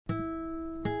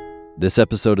This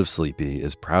episode of Sleepy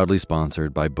is proudly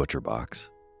sponsored by ButcherBox.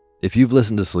 If you've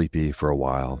listened to Sleepy for a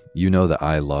while, you know that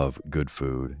I love good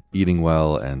food, eating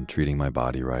well, and treating my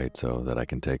body right so that I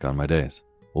can take on my days.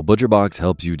 Well, ButcherBox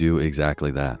helps you do exactly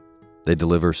that. They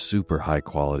deliver super high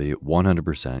quality,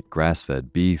 100%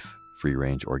 grass-fed beef,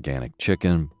 free-range organic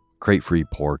chicken, crate-free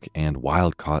pork, and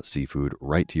wild-caught seafood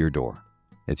right to your door.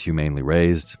 It's humanely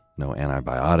raised, no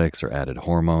antibiotics or added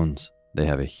hormones. They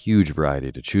have a huge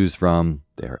variety to choose from.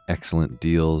 They are excellent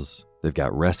deals. They've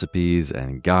got recipes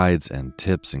and guides and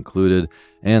tips included,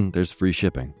 and there's free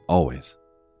shipping, always.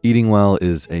 Eating well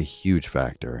is a huge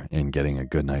factor in getting a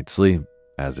good night's sleep,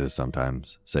 as is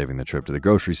sometimes saving the trip to the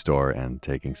grocery store and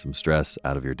taking some stress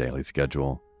out of your daily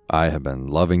schedule. I have been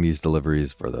loving these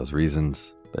deliveries for those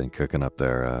reasons. Been cooking up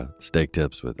their steak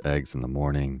tips with eggs in the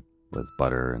morning with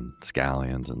butter and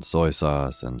scallions and soy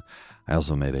sauce, and I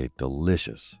also made a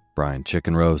delicious brine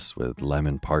chicken roast with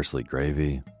lemon parsley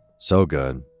gravy. So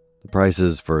good. The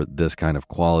prices for this kind of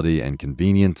quality and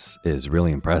convenience is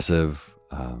really impressive.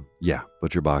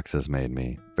 ButcherBox has made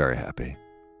me very happy.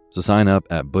 So sign up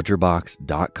at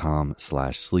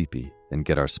butcherbox.com/sleepy and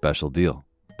get our special deal.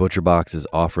 ButcherBox is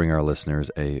offering our listeners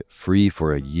a free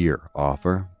for a year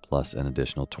offer plus an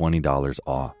additional $20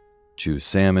 off. Choose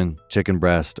salmon, chicken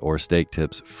breast, or steak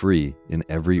tips free in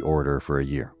every order for a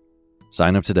year.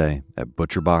 Sign up today at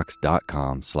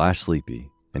butcherbox.com/sleepy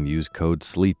and use code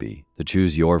SLEEPY to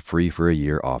choose your free for a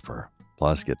year offer.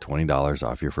 Plus, get $20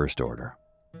 off your first order.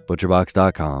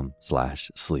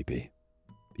 butcherbox.com/sleepy.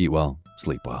 Eat well,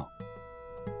 sleep well.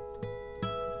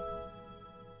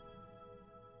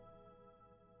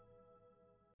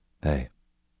 Hey,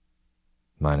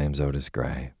 my name's Otis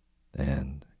Gray,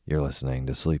 and you're listening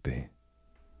to Sleepy.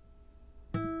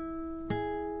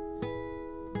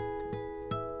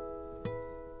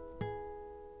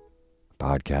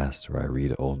 Podcast where I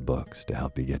read old books to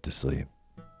help you get to sleep,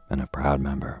 and a proud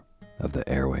member of the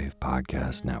Airwave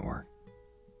Podcast Network.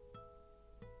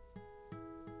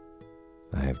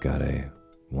 I have got a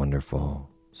wonderful,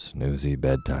 snoozy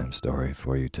bedtime story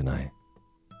for you tonight.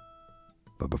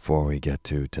 But before we get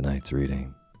to tonight's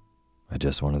reading, I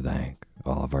just want to thank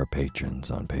all of our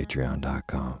patrons on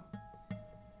patreon.com.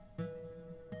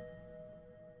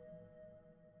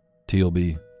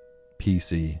 Tealby,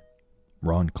 PC,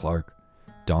 Ron Clark,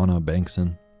 Donna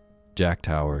Bankson, Jack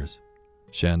Towers,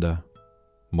 Shanda,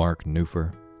 Mark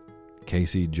Newfer,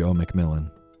 Casey Joe McMillan,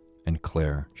 and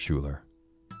Claire Schuler.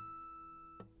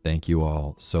 Thank you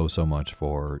all so much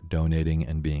for donating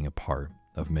and being a part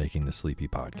of making the Sleepy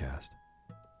Podcast.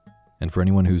 And for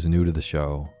anyone who's new to the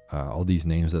show, all these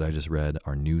names that I just read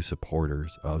are new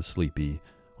supporters of Sleepy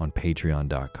on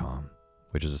patreon.com,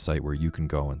 which is a site where you can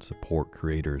go and support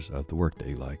creators of the work that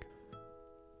you like.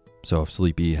 So if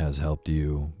Sleepy has helped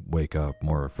you wake up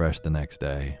more refreshed the next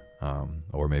day,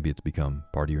 or maybe it's become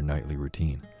part of your nightly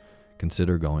routine,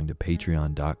 consider going to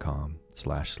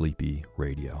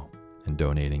patreon.com/sleepyradio and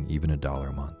donating even $1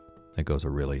 a month. It goes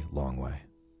a really long way.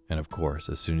 And of course,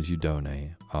 as soon as you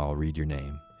donate, I'll read your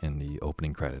name in the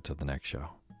opening credits of the next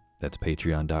show. That's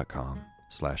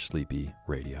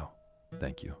patreon.com/sleepyradio.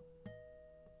 Thank you.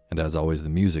 And as always, the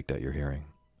music that you're hearing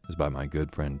is by my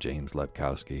good friend James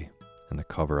Lepkowski, and the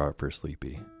cover art for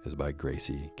Sleepy is by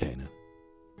Gracie Kanan.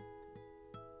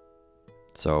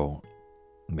 So,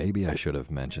 maybe I should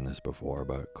have mentioned this before,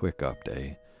 but quick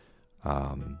update.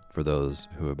 For those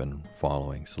who have been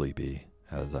following Sleepy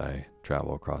as I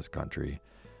travel across country,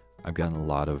 I've gotten a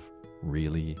lot of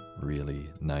really, really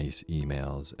nice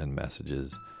emails and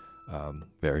messages,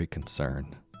 very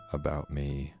concerned about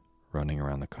me running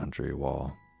around the country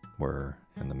while we're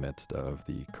in the midst of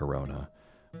the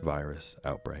coronavirus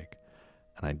outbreak.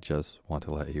 And I just want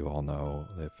to let you all know,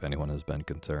 if anyone has been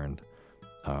concerned,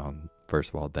 first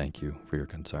of all, thank you for your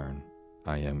concern.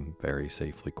 I am very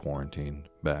safely quarantined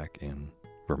back in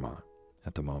Vermont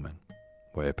at the moment,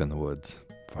 way up in the woods,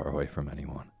 far away from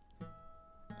anyone.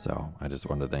 So I just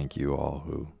want to thank you all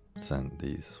who sent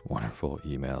these wonderful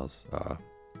emails. I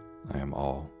am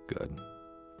all good.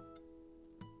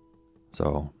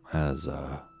 So as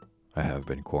I have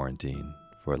been quarantined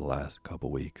for the last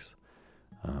couple weeks,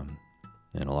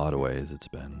 in a lot of ways it's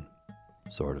been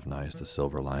sort of nice. The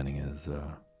silver lining is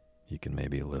you can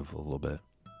maybe live a little bit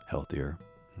healthier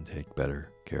and take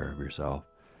better care of yourself,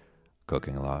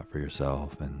 cooking a lot for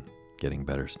yourself and getting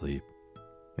better sleep,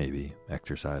 maybe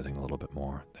exercising a little bit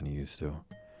more than you used to.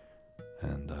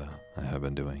 And I have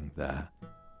been doing that.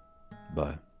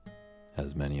 But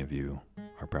as many of you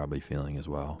are probably feeling as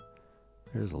well,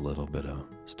 there's a little bit of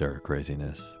stir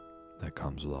craziness that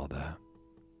comes with all that.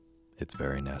 It's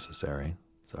very necessary.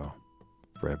 So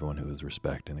for everyone who is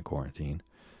respecting the quarantine,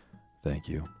 thank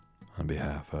you. on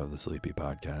behalf of the Sleepy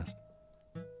Podcast.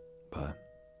 But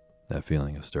that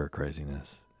feeling of stir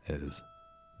craziness is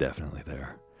definitely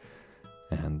there.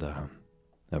 And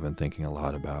I've been thinking a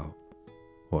lot about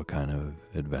what kind of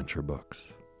adventure books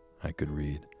I could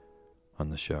read on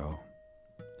the show,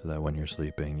 so that when you're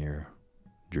sleeping, you're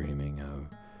dreaming of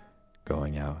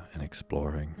going out and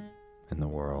exploring in the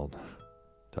world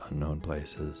to unknown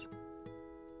places.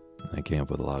 I came up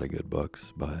with a lot of good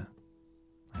books, but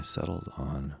I settled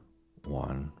on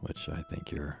one which I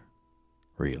think you're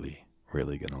really,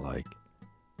 really gonna like.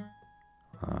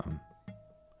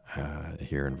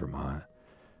 Here in Vermont,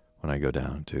 when I go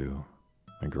down to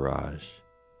my garage,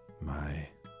 my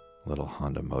little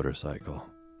Honda motorcycle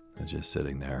is just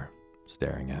sitting there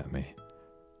staring at me,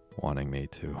 wanting me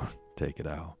to take it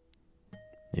out,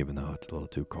 even though it's a little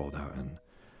too cold out and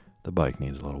the bike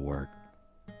needs a little work.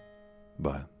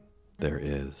 But there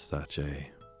is such a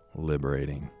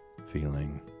liberating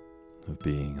feeling of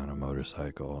being on a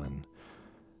motorcycle and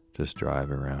just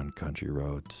driving around country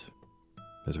roads.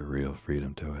 There's a real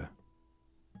freedom to it.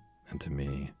 And to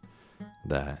me,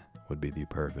 that would be the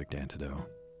perfect antidote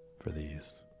for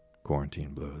these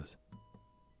quarantine blues.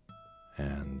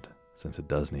 And since it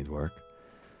does need work,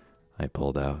 I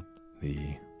pulled out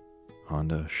the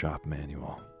Honda shop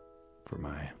manual for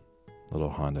my little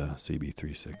Honda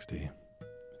CB360.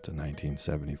 It's a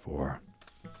 1974.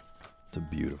 It's a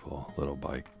beautiful little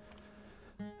bike,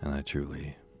 and I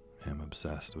truly am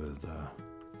obsessed with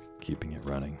keeping it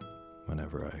running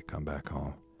whenever I come back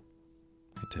home.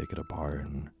 I take it apart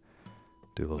and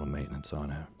do a little maintenance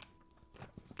on it,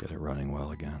 get it running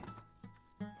well again.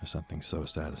 There's something so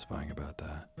satisfying about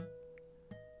that.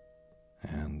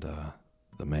 And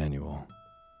the manual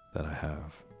that I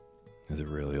have is a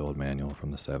really old manual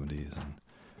from the 70s, and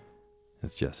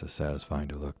it's just as satisfying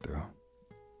to look through.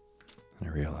 And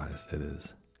I realize it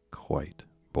is quite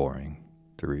boring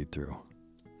to read through.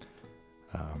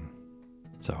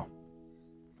 So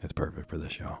it's perfect for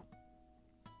this show.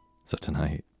 So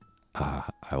tonight, I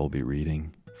will be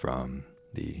reading from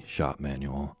the shop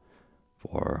manual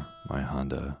for my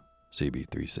Honda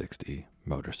CB360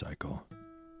 motorcycle.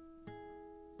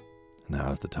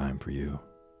 Now is the time for you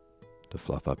to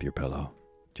fluff up your pillow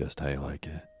just how you like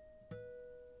it.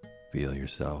 Feel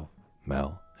yourself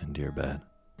melt into your bed.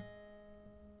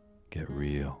 Get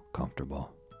real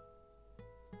comfortable.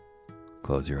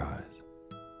 Close your eyes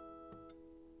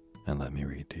and let me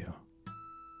read to you.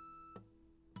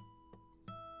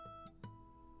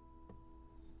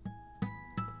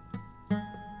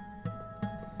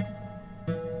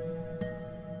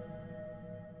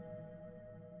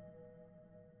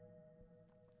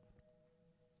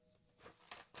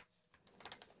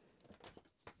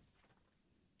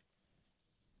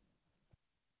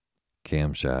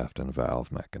 Camshaft and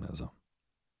valve mechanism.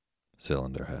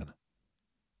 Cylinder head.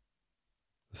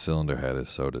 The cylinder head is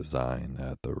so designed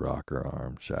that the rocker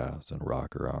arm shafts and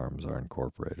rocker arms are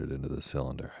incorporated into the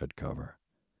cylinder head cover.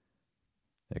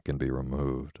 It can be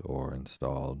removed or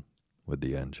installed with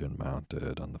the engine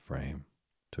mounted on the frame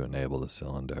to enable the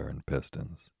cylinder and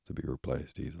pistons to be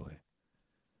replaced easily.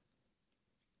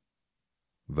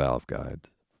 Valve guides.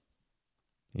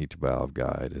 Each valve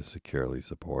guide is securely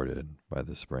supported by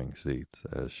the spring seats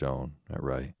as shown at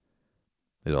right.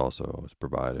 It also is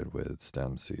provided with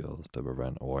stem seals to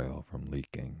prevent oil from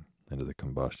leaking into the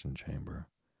combustion chamber.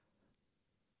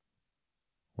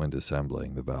 When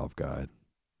disassembling the valve guide,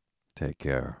 take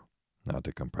care not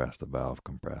to compress the valve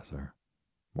compressor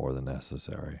more than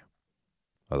necessary.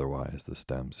 Otherwise, the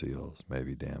stem seals may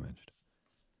be damaged.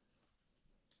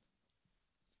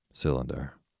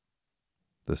 Cylinder.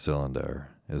 The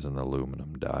cylinder is an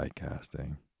aluminum die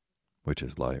casting, which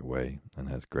is lightweight and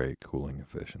has great cooling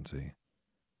efficiency.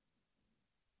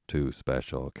 2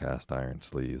 special cast iron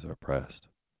sleeves are pressed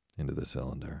into the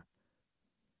cylinder.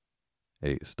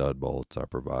 8 stud bolts are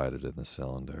provided in the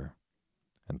cylinder,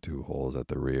 and 2 holes at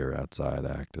the rear outside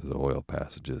act as oil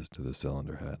passages to the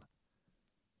cylinder head.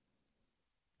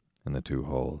 In the 2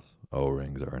 holes,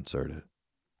 O-rings are inserted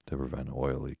to prevent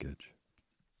oil leakage.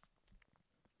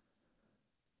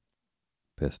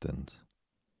 Pistons.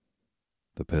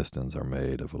 The pistons are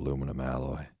made of aluminum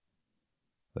alloy.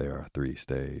 They are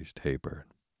 3-stage tapered,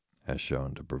 as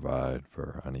shown to provide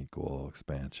for unequal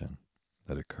expansion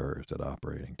that occurs at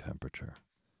operating temperature.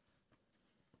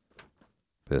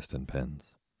 Piston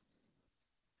pins.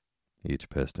 Each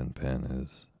piston pin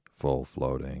is full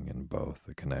floating in both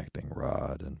the connecting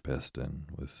rod and piston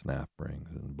with snap rings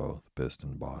in both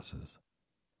piston bosses.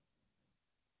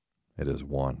 It is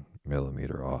 1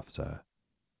 millimeter offset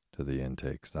to the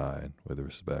intake side with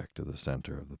respect to the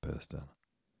center of the piston.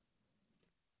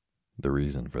 The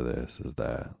reason for this is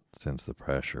that since the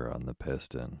pressure on the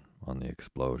piston on the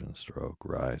explosion stroke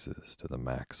rises to the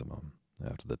maximum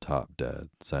after the top dead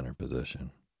center position,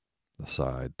 the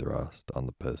side thrust on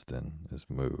the piston is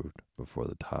moved before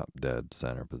the top dead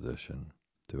center position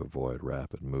to avoid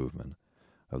rapid movement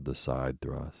of the side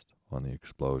thrust on the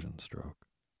explosion stroke,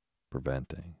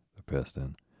 preventing the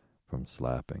piston from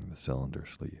slapping the cylinder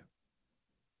sleeve.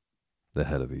 The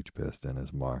head of each piston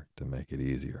is marked to make it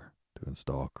easier to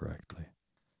install correctly.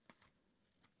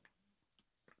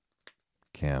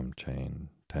 Cam chain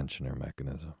tensioner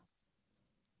mechanism.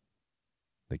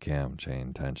 The cam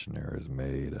chain tensioner is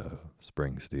made of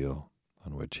spring steel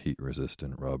on which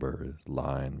heat-resistant rubber is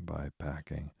lined by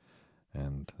packing,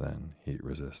 and then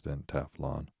heat-resistant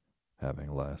Teflon,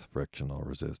 having less frictional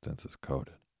resistance, is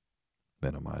coated,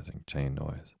 minimizing chain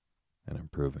noise and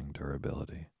improving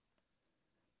durability.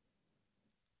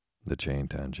 The chain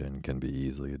tension can be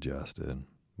easily adjusted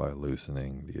by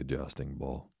loosening the adjusting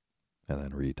bolt and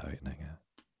then retightening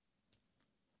it.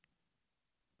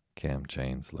 Cam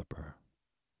chain slipper.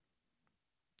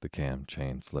 The cam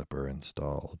chain slipper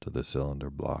installed to the cylinder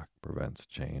block prevents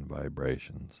chain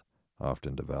vibrations,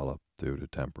 often developed due to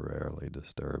temporarily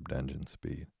disturbed engine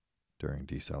speed during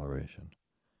deceleration.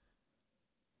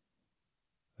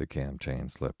 The cam chain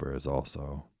slipper is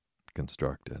also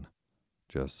constructed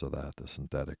just so that the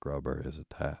synthetic rubber is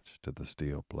attached to the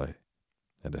steel plate,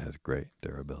 and it has great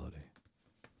durability.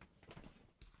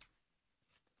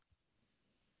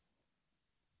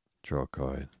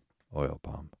 Trochoid oil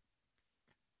pump.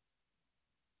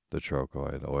 The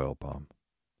trochoid oil pump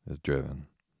is driven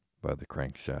by the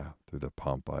crankshaft through the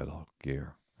pump idle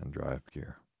gear and drive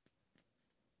gear.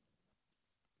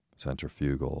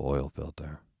 Centrifugal oil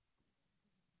filter.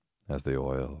 As the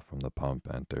oil from the pump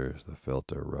enters the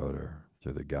filter rotor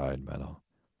through the guide metal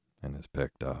and is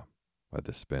picked up by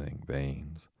the spinning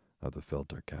vanes of the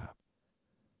filter cap,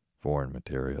 foreign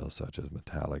materials such as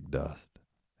metallic dust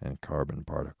and carbon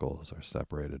particles are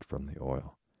separated from the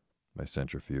oil by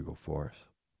centrifugal force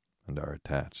and are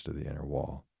attached to the inner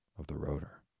wall of the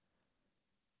rotor.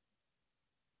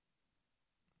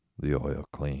 The oil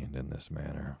cleaned in this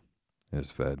manner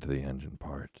is fed to the engine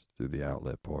parts through the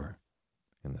outlet port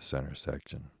in the center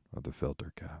section of the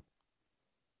filter cap.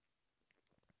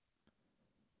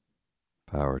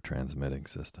 Power transmitting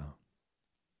system.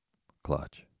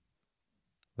 Clutch.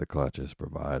 The clutch is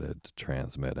provided to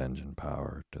transmit engine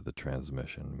power to the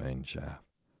transmission main shaft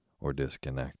or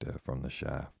disconnect it from the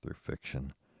shaft through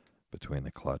friction between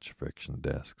the clutch friction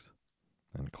discs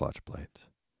and clutch plates.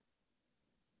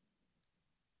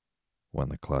 When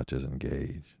the clutch is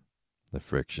engaged, the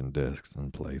friction discs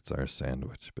and plates are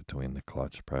sandwiched between the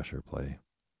clutch pressure plate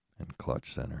and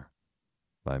clutch center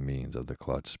by means of the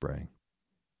clutch spring,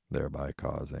 thereby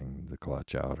causing the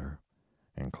clutch outer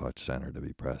and clutch center to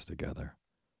be pressed together.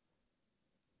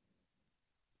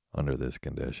 Under this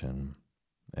condition,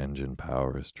 engine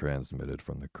power is transmitted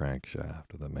from the crankshaft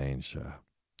to the main shaft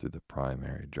through the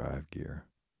primary drive gear,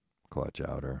 clutch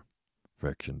outer,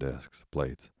 friction discs,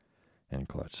 plates, and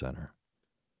clutch center.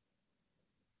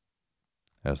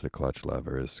 As the clutch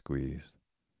lever is squeezed,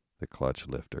 the clutch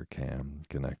lifter cam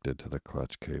connected to the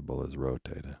clutch cable is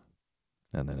rotated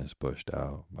and then is pushed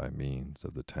out by means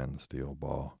of the 10 steel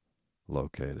ball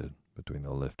located between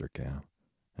the lifter cam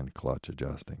and clutch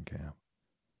adjusting cam.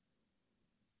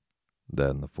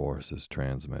 Then the force is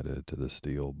transmitted to the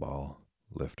steel ball,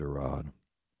 lifter rod,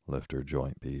 lifter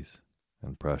joint piece,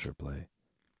 and pressure plate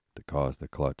to cause the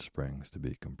clutch springs to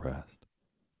be compressed.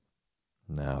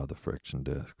 Now the friction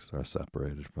discs are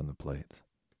separated from the plates,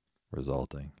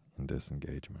 resulting in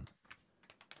disengagement.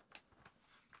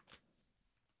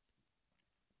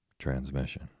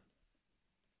 Transmission.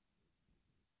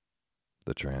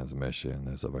 The transmission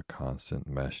is of a constant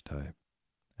mesh type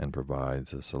and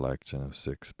provides a selection of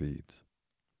 6 speeds,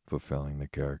 fulfilling the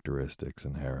characteristics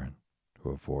inherent to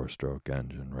a 4-stroke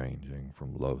engine ranging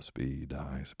from low speed to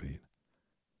high speed.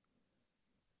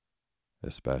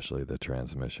 Especially the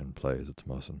transmission plays its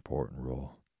most important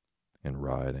role in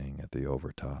riding at the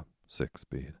overtop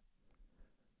 6-speed.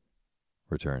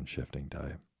 Return shifting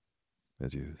type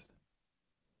is used.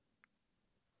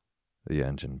 The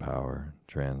engine power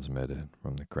transmitted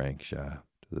from the crankshaft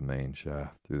to the main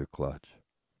shaft through the clutch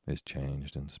is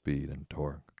changed in speed and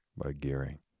torque by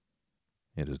gearing.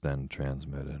 It is then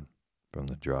transmitted from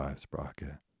the drive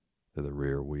sprocket to the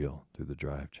rear wheel through the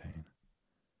drive chain.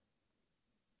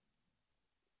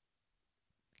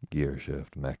 Gear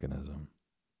shift mechanism.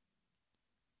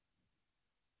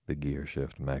 The gear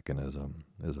shift mechanism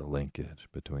is a linkage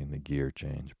between the gear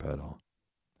change pedal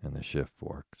and the shift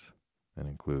forks and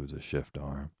includes a shift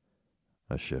arm,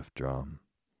 a shift drum,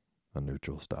 a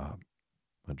neutral stop,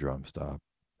 a drum stop,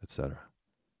 etc.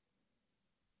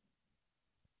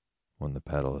 When the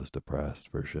pedal is depressed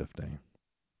for shifting,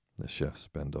 the shift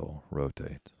spindle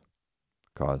rotates,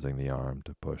 causing the arm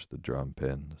to push the drum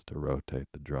pins to rotate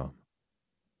the drum.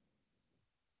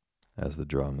 As the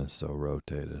drum is so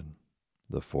rotated,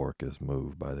 the fork is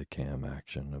moved by the cam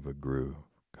action of a groove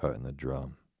cut in the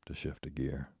drum to shift a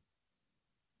gear.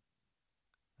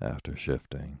 After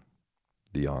shifting,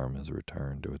 the arm is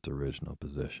returned to its original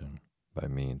position by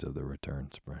means of the return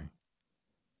spring.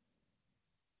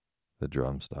 The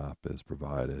drum stop is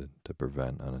provided to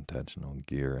prevent unintentional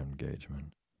gear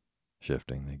engagement,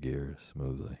 shifting the gears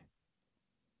smoothly.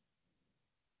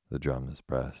 The drum is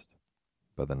pressed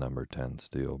by the number 10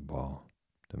 steel ball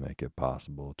to make it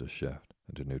possible to shift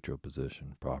into neutral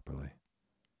position properly.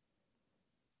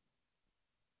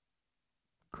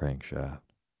 Crankshaft.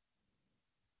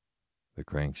 The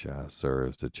crankshaft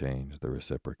serves to change the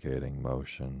reciprocating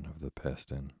motion of the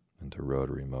piston into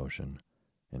rotary motion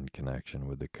in connection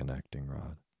with the connecting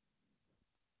rod.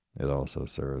 It also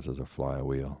serves as a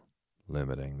flywheel,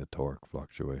 limiting the torque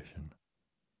fluctuation.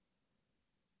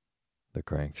 The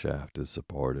crankshaft is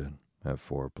supported at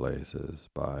 4 places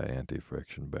by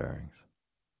anti-friction bearings,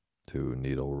 2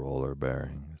 needle roller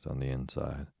bearings on the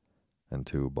inside, and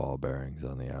 2 ball bearings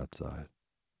on the outside,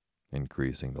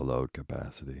 increasing the load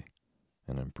capacity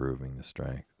and improving the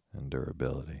strength and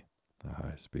durability at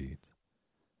high speeds.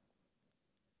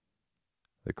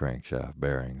 The crankshaft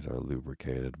bearings are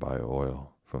lubricated by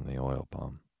oil from the oil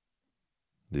pump.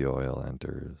 The oil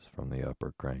enters from the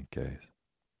upper crankcase,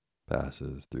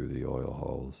 passes through the oil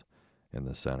holes in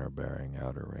the center bearing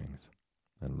outer rings,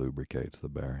 and lubricates the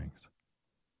bearings.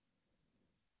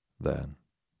 Then,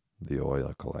 the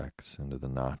oil collects into the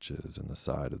notches in the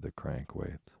side of the crank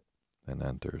weights and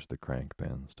enters the crank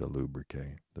pins to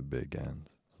lubricate the big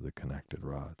ends of the connected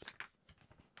rods.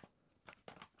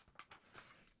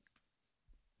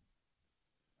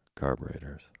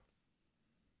 Carburetors.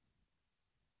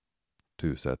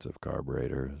 2 sets of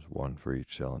carburetors, 1 for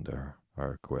each cylinder,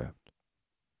 are equipped.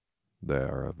 They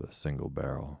are of a single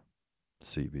barrel,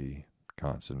 CV,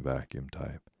 constant vacuum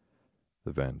type.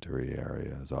 The venturi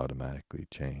area is automatically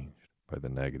changed by the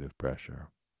negative pressure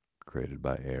created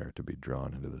by air to be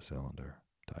drawn into the cylinder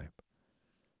type.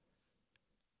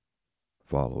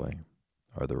 Following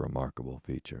are the remarkable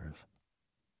features.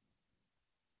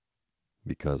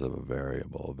 Because of a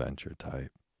variable venture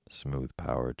type, smooth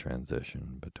power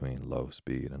transition between low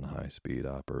speed and high speed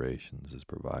operations is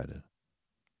provided.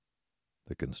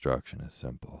 The construction is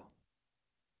simple,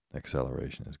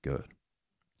 acceleration is good,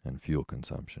 and fuel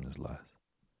consumption is less.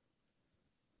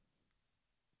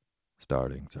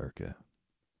 Starting circuit.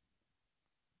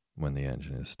 When the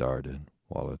engine is started,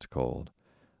 while it's cold,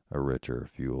 a richer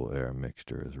fuel-air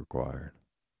mixture is required.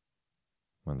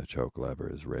 When the choke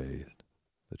lever is raised,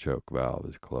 the choke valve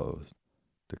is closed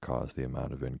to cause the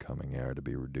amount of incoming air to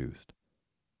be reduced,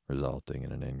 resulting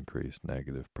in an increased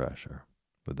negative pressure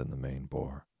within the main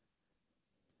bore.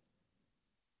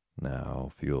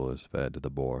 Now, fuel is fed to the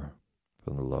bore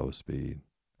from the low speed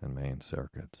and main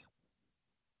circuits.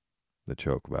 The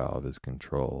choke valve is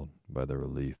controlled by the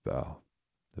relief valve,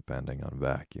 depending on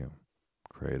vacuum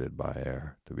created by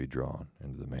air to be drawn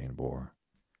into the main bore.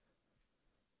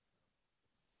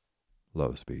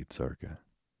 Low speed circuit.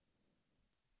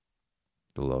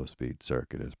 The low speed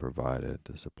circuit is provided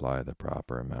to supply the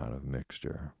proper amount of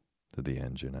mixture to the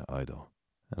engine at idle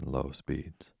and low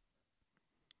speeds.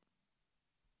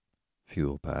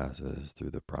 Fuel passes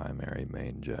through the primary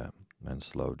main jet and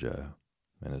slow jet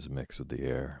and is mixed with the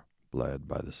air bled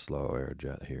by the slow air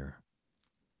jet here.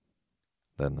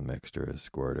 Then the mixture is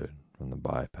squirted from the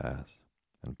bypass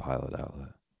and pilot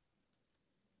outlet.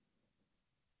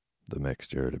 The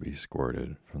mixture to be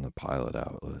squirted from the pilot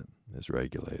outlet is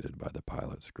regulated by the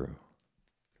pilot screw.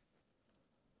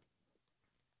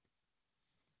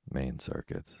 Main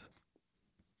circuits.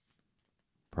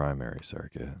 Primary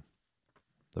circuit.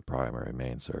 The primary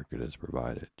main circuit is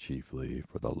provided chiefly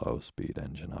for the low-speed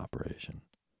engine operation.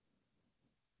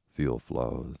 Fuel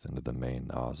flows into the main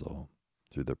nozzle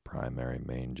through the primary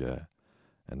main jet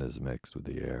and is mixed with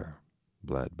the air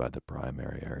bled by the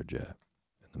primary air jet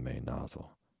in the main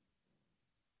nozzle.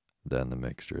 Then the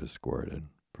mixture is squirted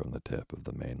from the tip of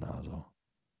the main nozzle.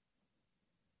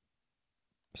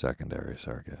 Secondary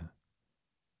circuit.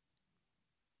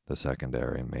 The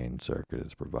secondary main circuit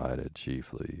is provided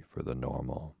chiefly for the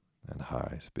normal and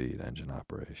high-speed engine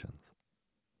operations.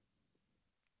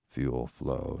 Fuel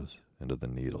flows into the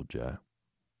needle jet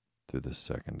through the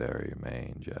secondary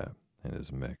main jet and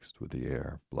is mixed with the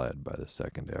air, bled by the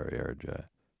secondary air jet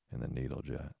in the needle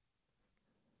jet.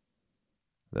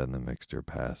 Then the mixture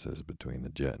passes between the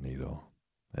jet needle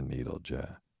and needle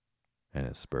jet and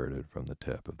is spurted from the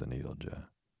tip of the needle jet.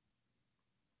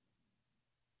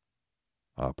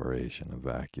 Operation of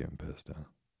vacuum piston.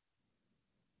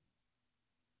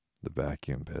 The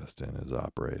vacuum piston is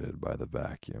operated by the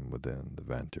vacuum within the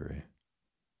venturi.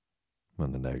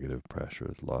 When the negative pressure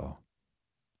is low,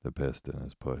 the piston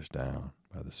is pushed down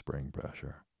by the spring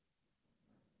pressure.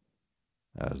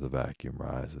 As the vacuum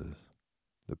rises,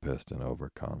 the piston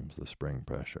overcomes the spring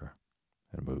pressure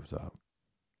and moves up.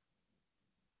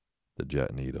 The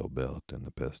jet needle built in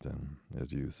the piston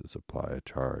is used to supply a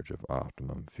charge of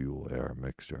optimum fuel-air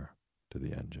mixture to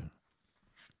the engine.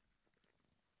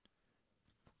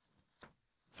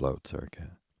 Float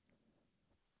circuit.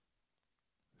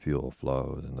 Fuel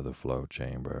flows into the flow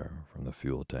chamber from the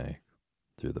fuel tank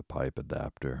through the pipe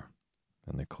adapter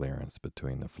and the clearance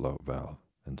between the float valve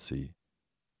and seat.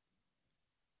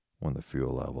 When the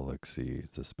fuel level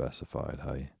exceeds the specified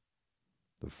height,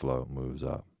 the float moves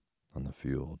up on the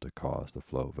fuel to cause the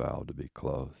float valve to be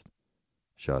closed,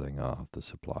 shutting off the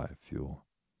supply of fuel.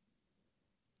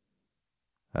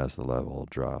 As the level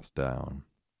drops down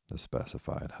the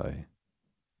specified height,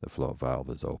 the float valve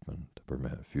is opened to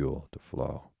permit fuel to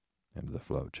flow into the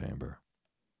float chamber.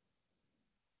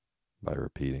 By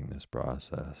repeating this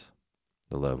process,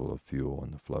 the level of fuel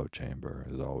in the float chamber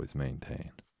is always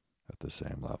maintained at the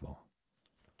same level.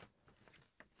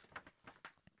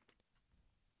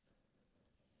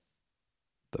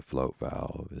 The float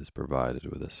valve is provided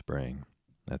with a spring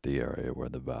at the area where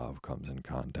the valve comes in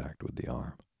contact with the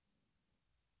arm.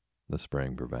 The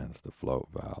spring prevents the float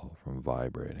valve from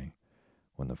vibrating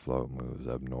when the float moves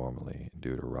abnormally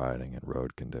due to riding and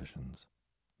road conditions,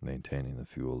 maintaining the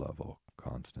fuel level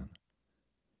constant.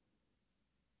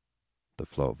 The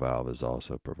float valve is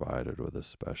also provided with a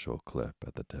special clip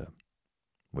at the tip,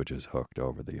 which is hooked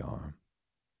over the arm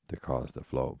to cause the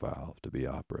float valve to be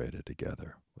operated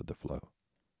together with the float.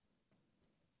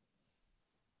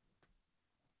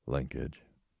 Linkage.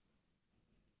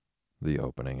 The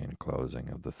opening and closing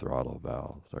of the throttle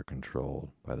valves are controlled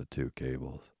by the two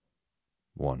cables,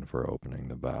 one for opening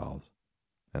the valves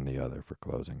and the other for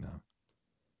closing them.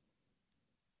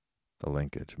 The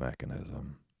linkage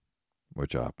mechanism,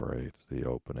 which operates the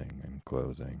opening and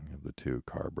closing of the two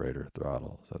carburetor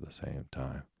throttles at the same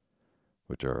time,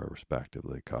 which are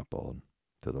respectively coupled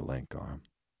to the link arm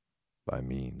by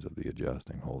means of the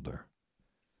adjusting holder.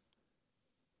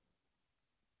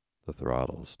 The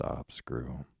throttle stop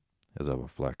screw is of a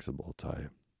flexible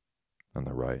type, and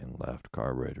the right and left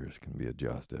carburetors can be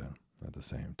adjusted at the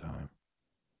same time.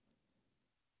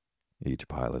 Each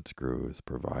pilot screw is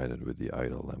provided with the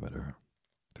idle limiter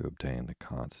to obtain the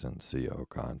constant CO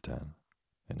content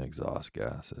in exhaust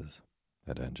gases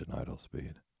at engine idle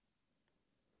speed.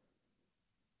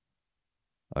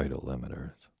 Idle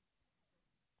limiters.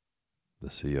 The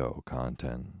CO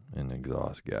content in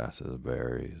exhaust gases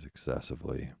varies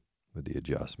excessively with the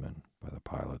adjustment by the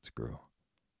pilot screw.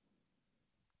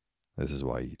 This is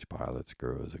why each pilot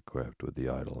screw is equipped with the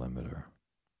idle limiter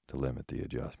to limit the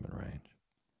adjustment range.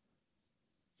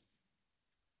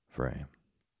 Frame.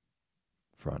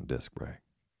 Front disc brake.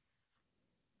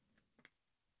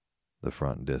 The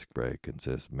front disc brake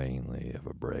consists mainly of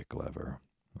a brake lever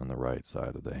on the right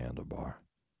side of the handlebar,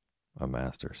 a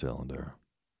master cylinder,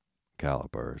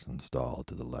 calipers installed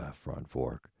to the left front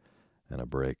fork, and a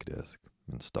brake disc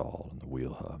installed in the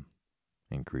wheel hub,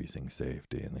 increasing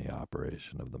safety in the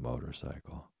operation of the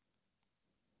motorcycle.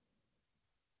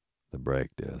 The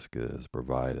brake disc is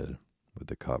provided with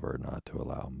the cover not to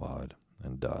allow mud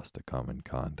and dust to come in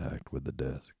contact with the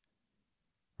disc,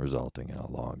 resulting in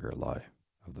a longer life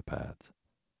of the pads.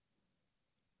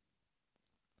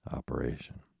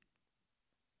 Operation.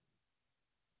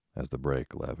 As the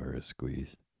brake lever is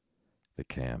squeezed, the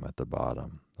cam at the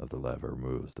bottom of the lever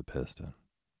moves the piston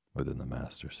within the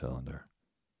master cylinder.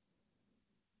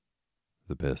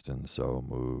 The piston so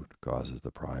moved causes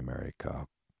the primary cup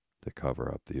to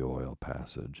cover up the oil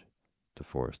passage to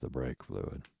force the brake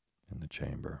fluid in the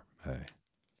chamber A.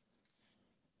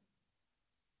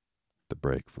 The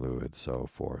brake fluid so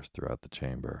forced throughout the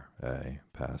chamber A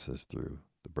passes through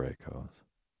the brake hose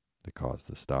to cause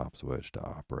the stop switch to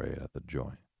operate at the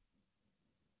joint.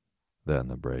 Then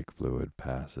the brake fluid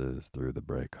passes through the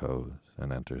brake hose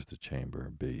and enters the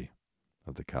chamber B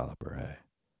of the caliper A.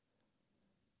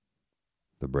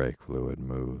 The brake fluid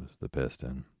moves the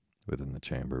piston within the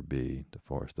chamber B to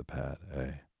force the pad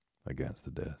A against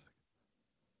the disc.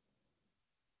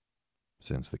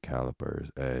 Since the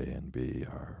calipers A and B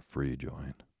are free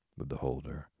joined with the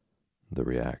holder, the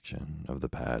reaction of the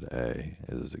pad A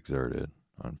is exerted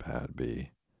on pad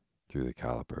B through the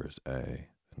calipers A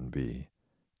and B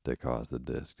to cause the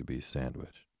disc to be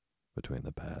sandwiched between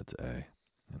the pads A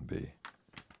and B.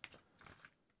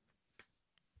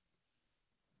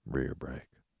 Rear brake.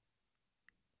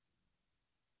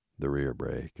 The rear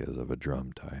brake is of a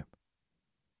drum type.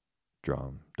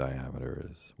 Drum diameter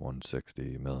is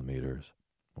 160 millimeters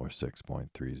or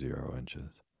 6.30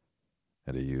 inches,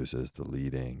 and it uses the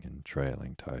leading and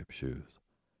trailing type shoes.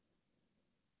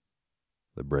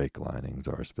 The brake linings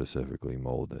are specifically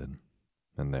molded,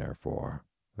 and therefore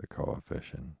the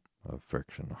coefficient of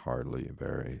friction hardly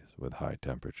varies with high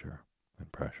temperature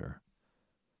and pressure.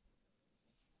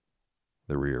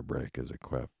 The rear brake is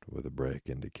equipped with a brake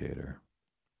indicator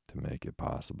to make it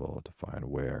possible to find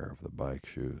wear of the bike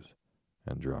shoes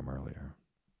and drum earlier.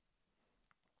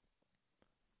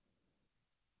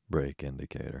 Brake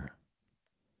indicator.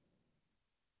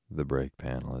 The brake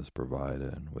panel is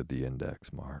provided with the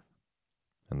index mark,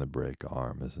 and the brake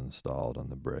arm is installed on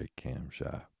the brake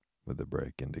camshaft with the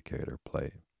brake indicator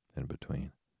plate in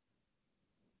between.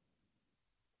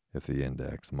 If the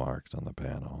index marks on the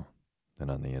panel and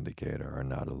on the indicator are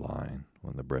not aligned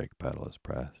when the brake pedal is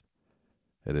pressed,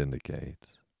 it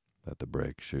indicates that the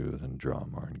brake shoes and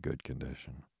drum are in good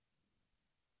condition.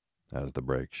 As the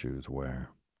brake shoes wear,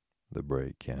 the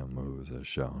brake cam moves as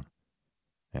shown,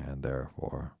 and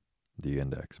therefore the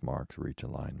index marks reach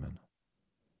alignment.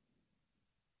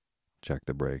 Check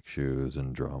the brake shoes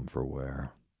and drum for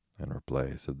wear and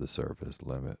replace if the surface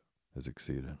limit is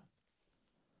exceeded.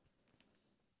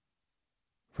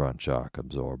 Front shock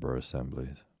absorber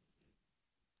assemblies.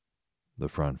 The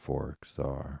front forks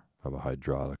are of a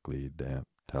hydraulically damped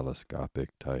telescopic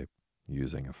type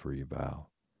using a free valve.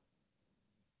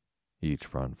 Each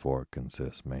front fork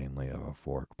consists mainly of a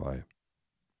fork pipe,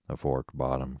 a fork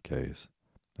bottom case,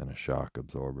 and a shock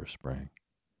absorber spring.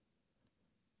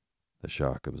 The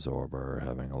shock absorber,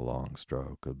 having a long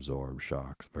stroke, absorbs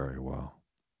shocks very well.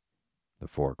 The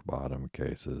fork bottom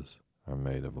cases are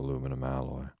made of aluminum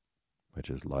alloy, which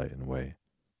is light in weight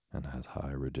and has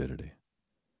high rigidity.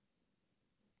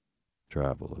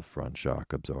 Travel of front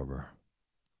shock absorber.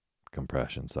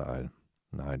 Compression side,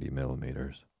 90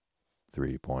 millimeters,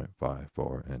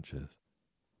 3.54 inches.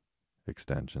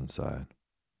 Extension side,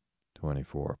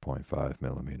 24.5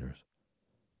 millimeters,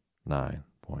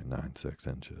 9.96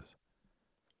 inches.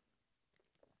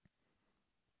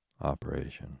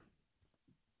 Operation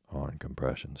on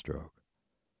compression stroke.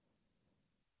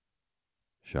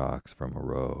 Shocks from a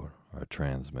road are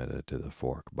transmitted to the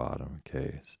fork bottom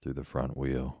case through the front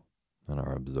wheel and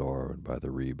are absorbed by the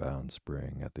rebound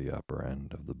spring at the upper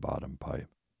end of the bottom pipe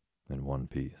in one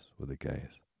piece with the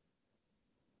case.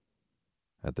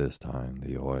 At this time,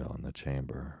 the oil in the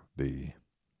chamber B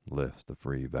lifts the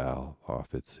free valve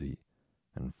off its seat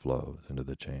and flows into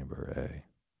the chamber A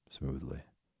smoothly.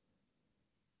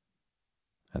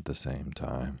 At the same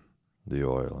time, the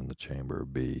oil in the chamber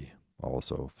B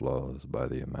also flows by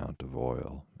the amount of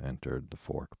oil entered the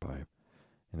fork pipe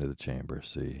into the chamber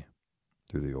C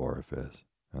through the orifice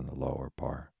and the lower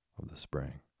part of the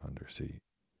spring under seat.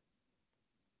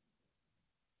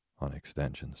 On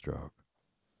extension stroke,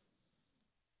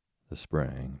 the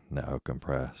spring, now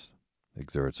compressed,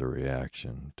 exerts a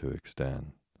reaction to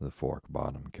extend the fork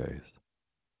bottom case,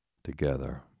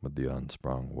 together with the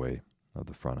unsprung weight of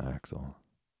the front axle.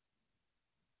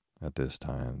 At this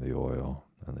time, the oil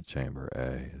in the chamber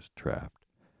A is trapped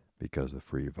because the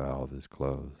free valve is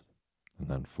closed and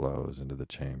then flows into the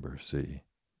chamber C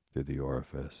through the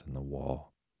orifice in the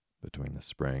wall between the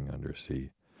spring under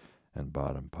seat and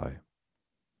bottom pipe.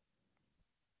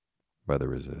 By the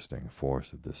resisting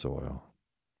force of this oil,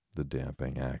 the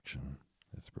damping action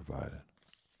is provided.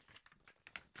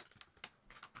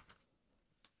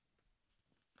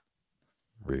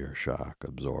 Rear shock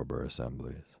absorber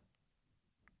assemblies.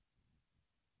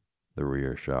 The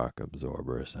rear shock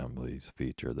absorber assemblies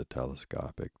feature the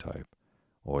telescopic type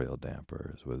oil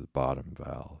dampers with bottom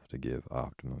valve to give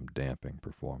optimum damping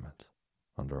performance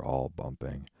under all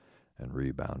bumping and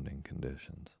rebounding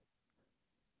conditions.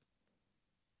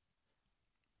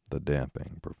 The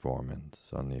damping performance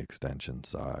on the extension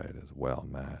side is well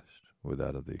matched with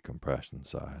that of the compression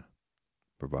side,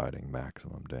 providing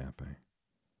maximum damping.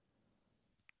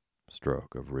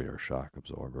 Stroke of rear shock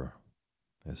absorber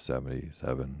is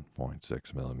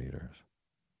 77.6 millimeters,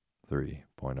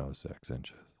 3.06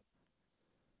 inches.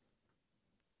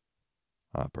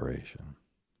 Operation.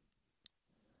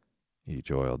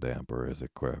 Each oil damper is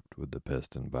equipped with the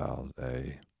piston valves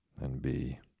A and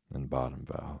B and bottom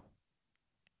valve.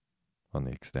 On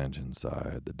the extension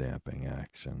side, the damping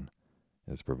action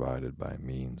is provided by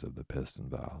means of the piston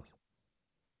valves,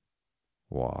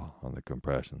 while on the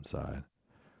compression side,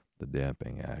 The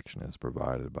damping action is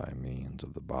provided by means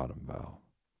of the bottom valve.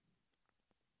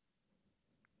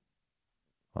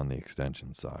 On the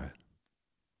extension side,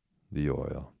 the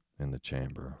oil in the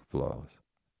chamber flows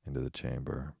into the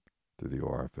chamber through the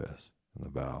orifice in the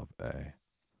valve A.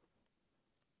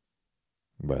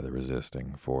 By the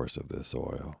resisting force of this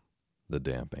oil, the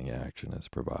damping action is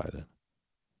provided.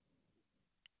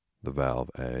 The valve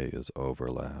A is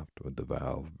overlapped with the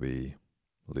valve B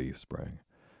leaf spring,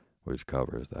 which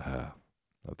covers the half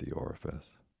of the orifice.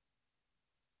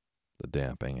 The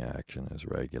damping action is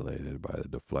regulated by the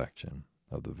deflection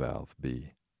of the valve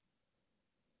B.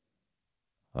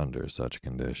 Under such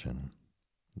condition,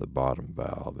 the bottom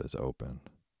valve is opened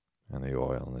and the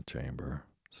oil in the chamber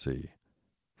C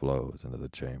flows into the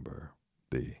chamber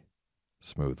B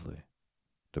smoothly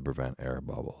to prevent air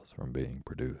bubbles from being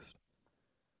produced.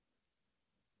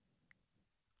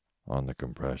 On the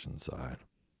compression side,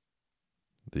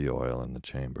 the oil in the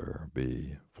chamber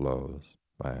B flows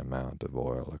by amount of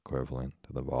oil equivalent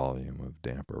to the volume of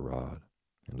damper rod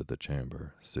into the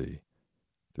chamber C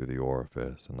through the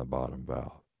orifice in the bottom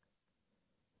valve.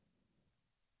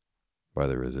 By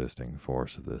the resisting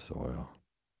force of this oil,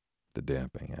 the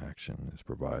damping action is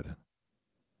provided.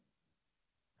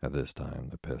 At this time,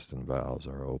 the piston valves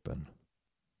are open,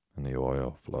 and the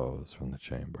oil flows from the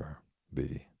chamber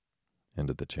B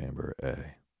into the chamber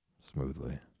A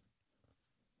smoothly.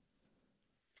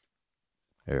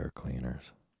 Air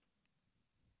cleaners.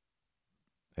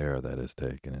 Air that is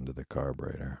taken into the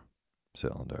carburetor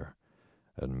cylinder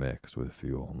and mixed with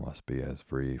fuel must be as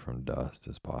free from dust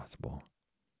as possible.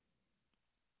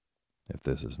 If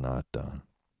this is not done,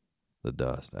 the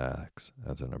dust acts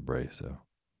as an abrasive,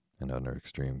 and under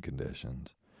extreme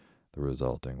conditions, the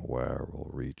resulting wear will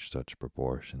reach such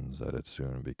proportions that it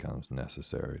soon becomes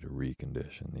necessary to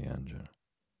recondition the engine.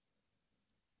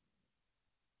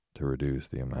 To reduce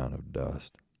the amount of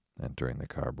dust entering the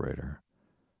carburetor,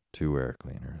 2 air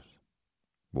cleaners,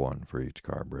 one for each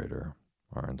carburetor,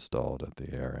 are installed at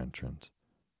the air entrance,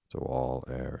 so all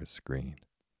air is screened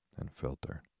and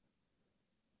filtered.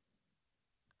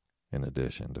 In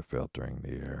addition to filtering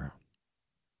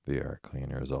the air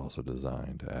cleaner is also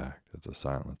designed to act as a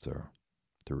silencer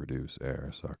to reduce air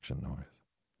suction noise.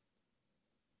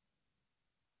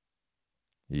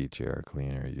 Each air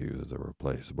cleaner uses a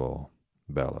replaceable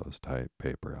bellows-type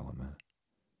paper element.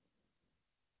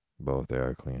 Both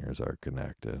air cleaners are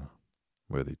connected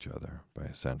with each other by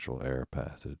a central air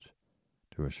passage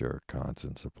to assure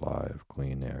constant supply of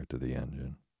clean air to the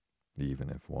engine, even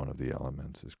if one of the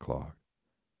elements is clogged,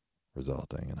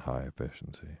 resulting in high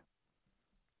efficiency.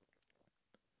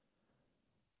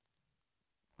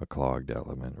 A clogged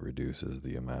element reduces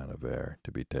the amount of air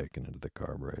to be taken into the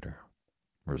carburetor,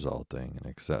 resulting in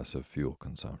excessive fuel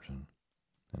consumption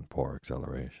and poor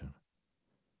acceleration.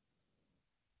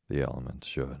 The elements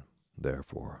should,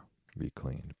 therefore, be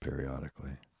cleaned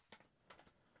periodically.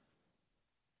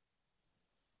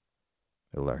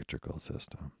 Electrical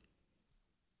system.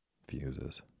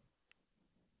 Fuses.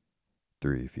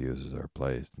 3 fuses are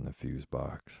placed in the fuse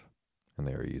box, and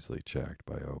they are easily checked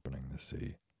by opening the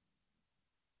C.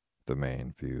 The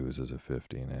main fuse is a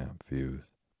 15-amp fuse,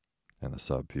 and the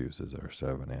sub-fuses are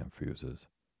 7-amp fuses,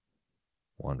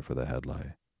 one for the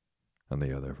headlight and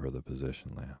the other for the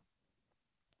position lamp,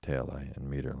 taillight, and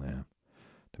meter lamp,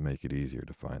 to make it easier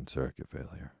to find circuit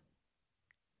failure.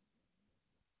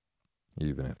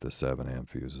 Even if the 7-amp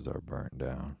fuses are burnt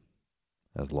down,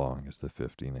 as long as the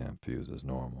 15-amp fuse is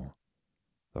normal,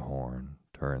 the horn,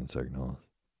 turn signals,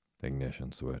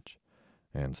 ignition switch,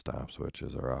 and stop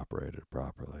switches are operated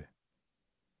properly.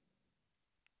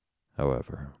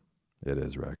 However, it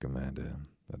is recommended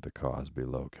that the cause be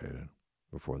located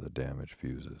before the damaged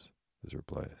fuses is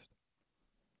replaced.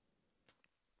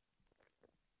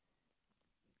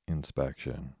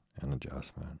 Inspection and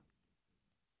adjustment.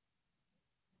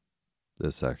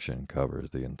 This section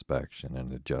covers the inspection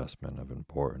and adjustment of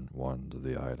important ones of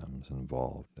the items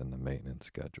involved in the maintenance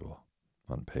schedule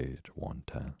on page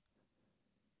 110.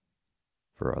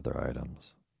 For other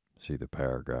items, see the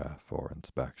paragraph for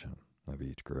inspection of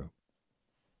each group.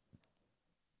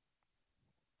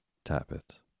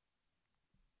 Tappets.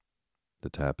 The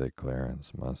tappet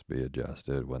clearance must be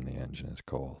adjusted when the engine is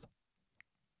cold.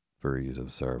 For ease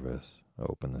of service,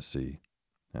 open the C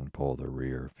and pull the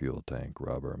rear fuel tank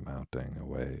rubber mounting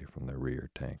away from the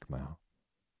rear tank mount.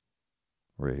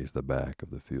 Raise the back of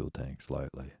the fuel tank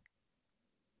slightly.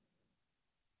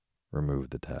 Remove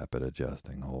the tappet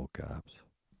adjusting hole caps.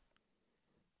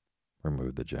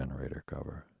 Remove the generator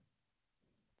cover.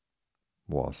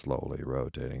 While slowly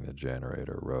rotating the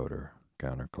generator rotor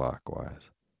counterclockwise,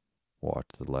 watch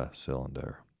the left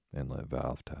cylinder inlet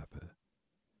valve tappet.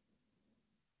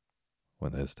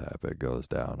 When this tappet goes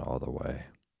down all the way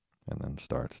and then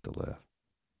starts to lift,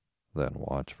 then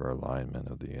watch for alignment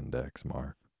of the index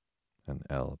mark and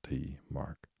LT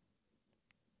mark.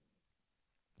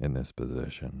 In this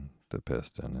position, the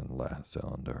piston and last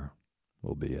cylinder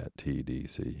will be at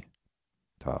TDC,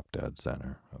 top dead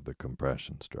center of the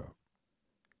compression stroke,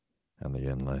 and the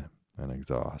inlet and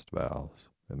exhaust valves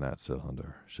in that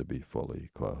cylinder should be fully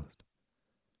closed.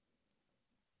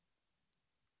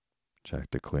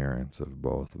 Check the clearance of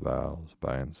both valves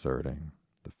by inserting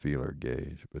the feeler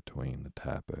gauge between the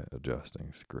tappet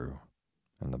adjusting screw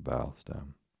and the valve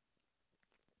stem.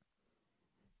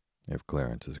 If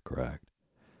clearance is correct,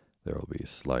 there will be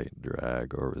slight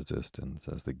drag or resistance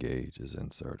as the gauge is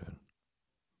inserted.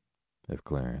 If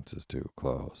clearance is too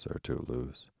close or too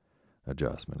loose,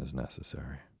 adjustment is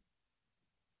necessary.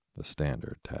 The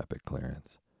standard tappet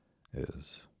clearance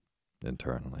is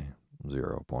internally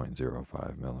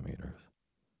 0.05 millimeters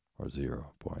or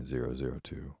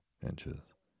 0.002 inches.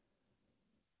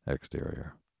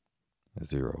 Exterior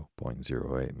is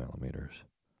 0.08 millimeters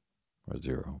or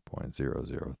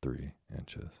 0.003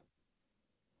 inches.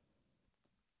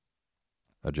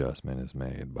 Adjustment is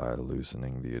made by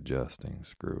loosening the adjusting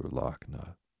screw lock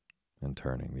nut and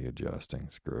turning the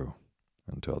adjusting screw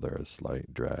until there is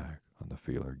slight drag on the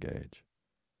feeler gauge.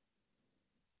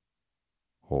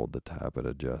 Hold the tappet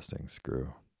adjusting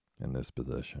screw in this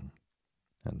position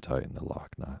and tighten the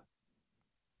lock nut.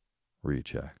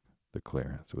 Recheck the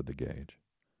clearance with the gauge.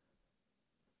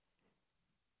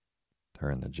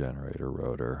 Turn the generator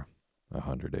rotor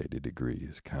 180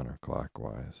 degrees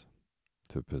counterclockwise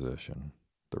to position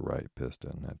the right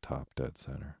piston at top dead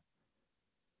center.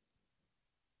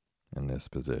 In this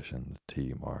position, the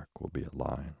T mark will be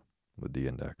aligned with the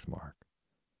index mark.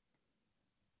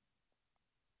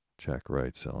 Check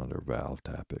right cylinder valve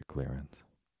tappet clearance.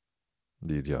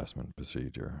 The adjustment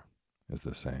procedure is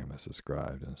the same as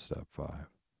described in step 5.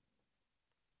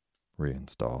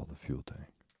 Reinstall the fuel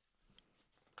tank.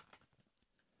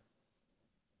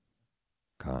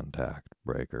 Contact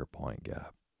breaker point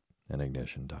gap and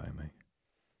ignition timing.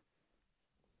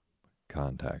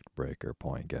 Contact breaker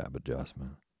point gap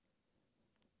adjustment.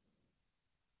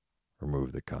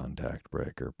 Remove the contact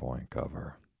breaker point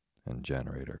cover and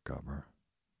generator cover.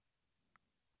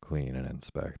 Clean and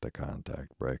inspect the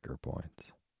contact breaker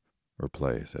points.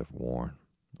 Replace if worn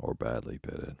or badly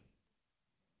pitted.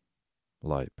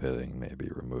 Light pitting may be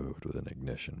removed with an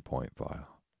ignition point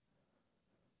file.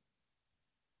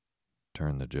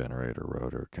 Turn the generator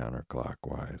rotor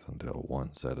counterclockwise until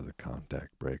one set of the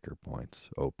contact breaker points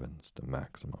opens to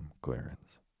maximum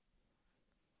clearance.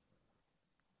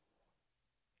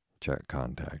 Check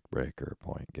contact breaker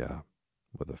point gap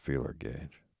with a feeler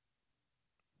gauge.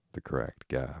 The correct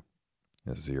gap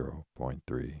is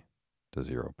 0.3 to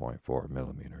 0.4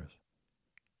 millimeters,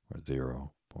 or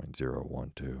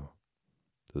 0.012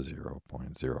 to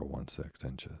 0.016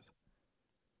 inches.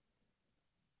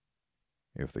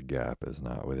 If the gap is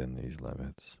not within these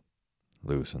limits,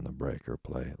 loosen the breaker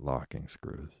plate locking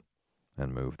screws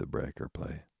and move the breaker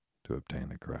plate to obtain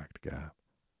the correct gap.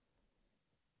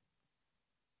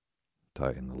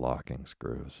 Tighten the locking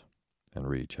screws and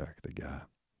recheck the gap.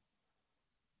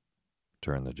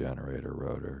 Turn the generator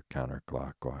rotor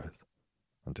counterclockwise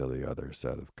until the other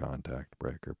set of contact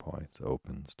breaker points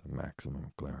opens to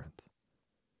maximum clearance.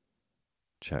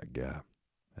 Check gap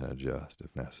and adjust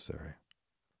if necessary.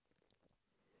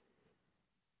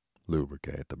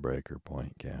 Lubricate the breaker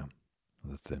point cam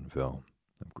with a thin film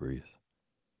of grease.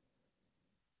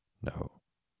 Note: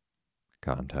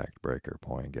 contact breaker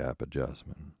point gap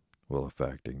adjustment will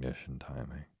affect ignition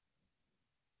timing.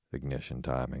 Ignition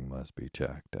timing must be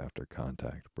checked after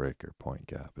contact breaker point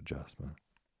gap adjustment.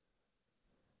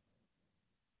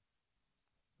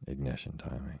 Ignition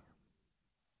timing.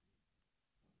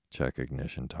 Check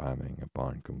ignition timing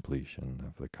upon completion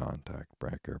of the contact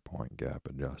breaker point gap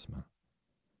adjustment.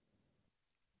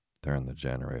 Turn the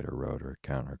generator rotor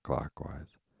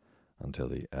counterclockwise until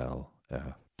the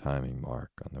LF timing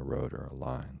mark on the rotor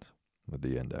aligns with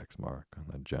the index mark on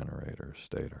the generator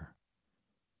stator.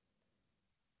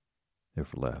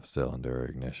 If left cylinder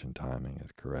ignition timing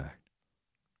is correct,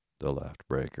 the left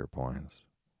breaker points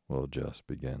will just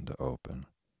begin to open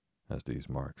as these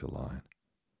marks align.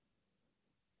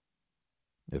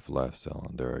 If left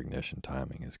cylinder ignition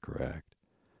timing is correct,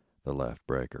 the left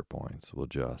breaker points will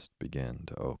just begin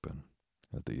to open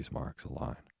as these marks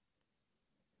align.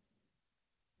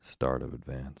 Start of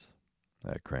advance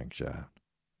at crankshaft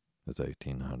is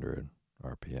 1800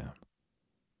 RPM.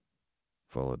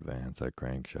 Full advance at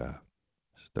crankshaft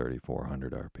is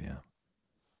 3400 RPM.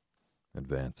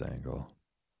 Advance angle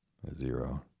is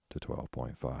 0 to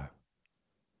 12.5.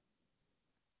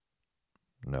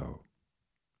 Note: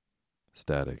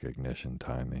 static ignition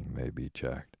timing may be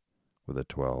checked with a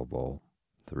 12-volt,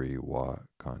 3-watt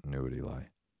continuity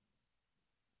light.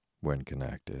 When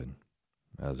connected,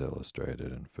 as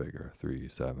illustrated in Figure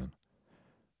 3.7,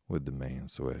 with the main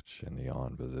switch in the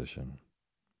on position,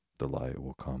 the light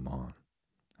will come on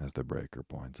as the breaker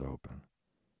points open.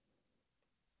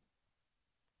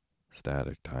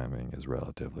 Static timing is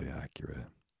relatively accurate,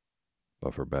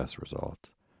 but for best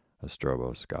results, a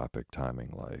stroboscopic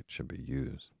timing light should be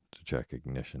used to check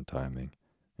ignition timing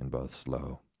in both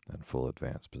slow and full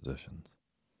advance positions.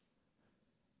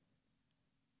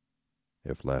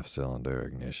 If left cylinder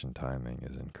ignition timing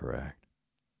is incorrect,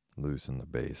 loosen the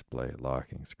base plate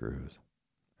locking screws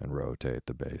and rotate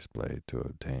the base plate to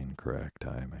obtain correct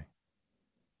timing.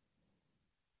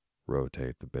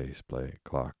 Rotate the base plate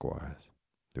clockwise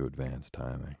to advance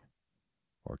timing,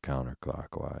 or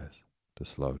counterclockwise to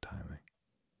slow timing.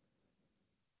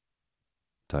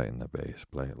 Tighten the base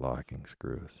plate locking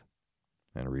screws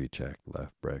and recheck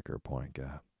left breaker point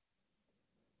gap.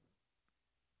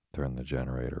 Turn the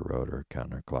generator rotor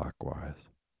counterclockwise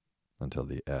until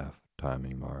the F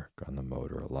timing mark on the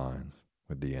motor aligns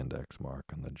with the index mark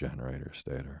on the generator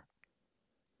stator.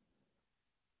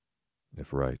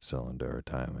 If right cylinder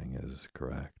timing is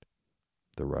correct,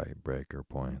 the right breaker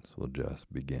points will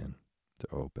just begin to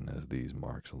open as these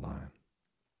marks align.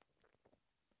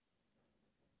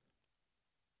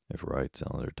 If right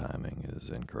cylinder timing is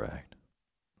incorrect,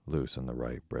 loosen the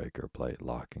right breaker plate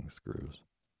locking screws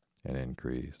and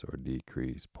increase or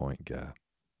decrease point gap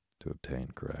to obtain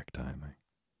correct timing.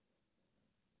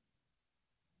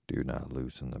 Do not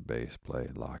loosen the base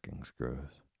plate locking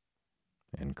screws.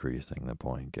 Increasing the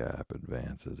point gap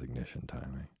advances ignition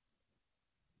timing.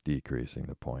 Decreasing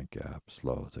the point gap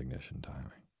slows ignition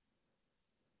timing.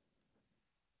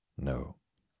 Note: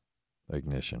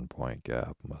 ignition point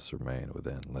gap must remain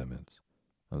within limits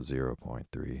of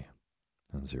 0.3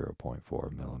 and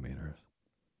 0.4 millimeters,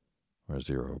 or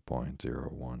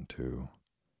 0.012 to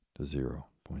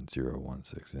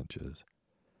 0.016 inches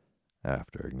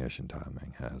after ignition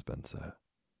timing has been set.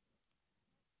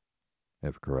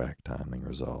 If correct timing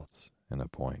results in a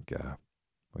point gap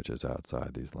which is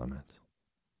outside these limits,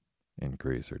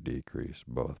 increase or decrease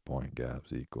both point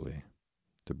gaps equally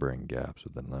to bring gaps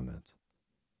within limits,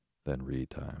 then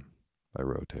retime by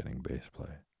rotating base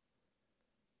plate.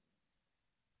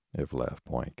 If left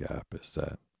point gap is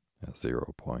set at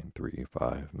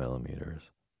 0.35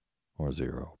 millimeters or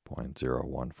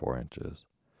 0.014 inches,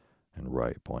 and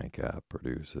right point gap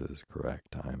produces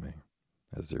correct timing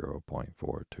at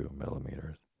 0.42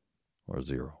 millimeters or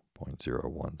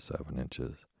 0.017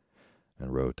 inches,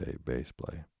 and rotate base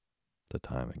plate to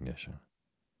time ignition.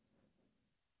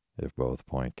 If both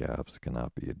point gaps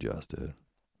cannot be adjusted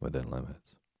within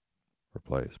limits,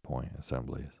 replace point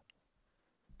assemblies.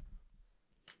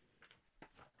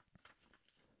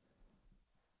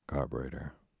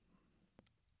 Carburetor.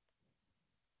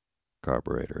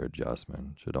 Carburetor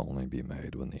adjustment should only be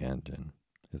made when the engine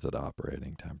is at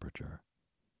operating temperature.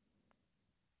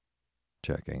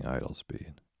 Checking idle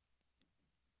speed.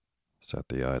 Set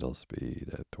the idle speed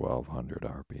at 1200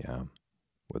 RPM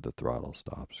with the throttle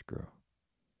stop screw.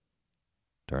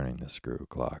 Turning the screw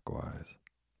clockwise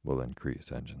will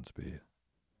increase engine speed.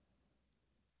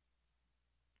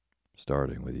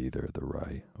 Starting with either the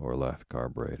right or left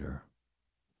carburetor,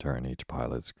 turn each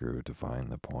pilot screw to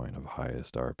find the point of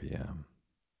highest RPM.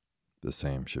 The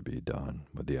same should be done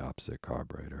with the opposite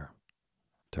carburetor.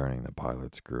 Turning the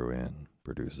pilot screw in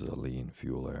produces a lean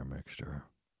fuel-air mixture.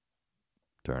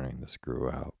 Turning the screw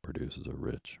out produces a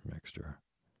rich mixture.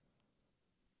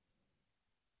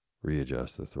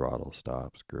 Readjust the throttle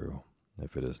stop screw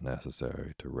if it is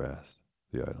necessary to rest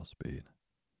the idle speed.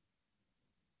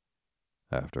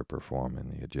 After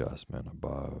performing the adjustment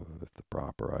above, if the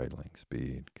proper idling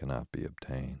speed cannot be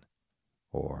obtained,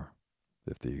 or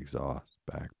if the exhaust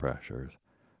back pressures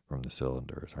from the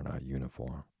cylinders are not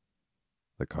uniform,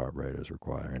 the carburetors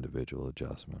require individual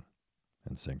adjustment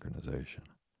and synchronization.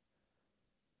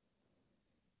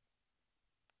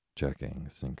 Checking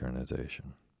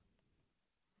synchronization.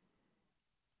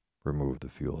 Remove the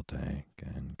fuel tank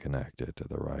and connect it to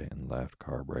the right and left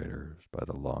carburetors by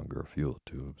the longer fuel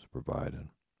tubes provided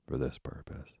for this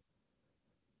purpose.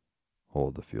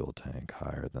 Hold the fuel tank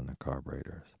higher than the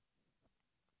carburetors.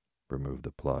 Remove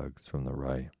the plugs from the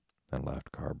right and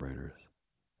left carburetors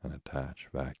and attach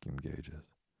vacuum gauges.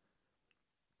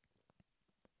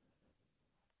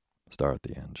 Start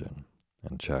the engine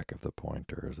and check if the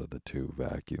pointers of the two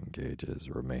vacuum gauges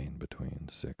remain between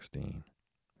 16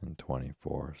 and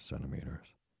 24 centimeters.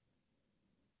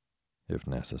 If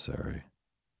necessary,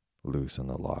 loosen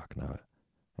the lock nut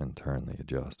and turn the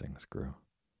adjusting screw.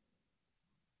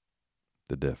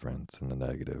 The difference in the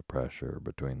negative pressure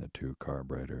between the two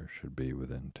carburetors should be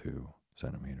within 2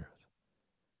 centimeters.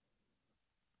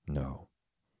 No.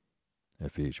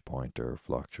 If each pointer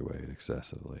fluctuate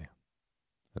excessively,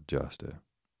 adjust it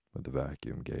with the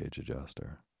vacuum gauge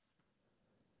adjuster.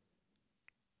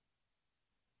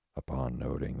 Upon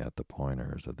noting that the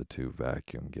pointers of the two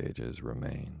vacuum gauges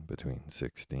remain between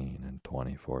 16 and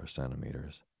 24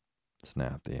 centimeters,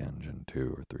 snap the engine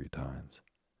 2 or 3 times.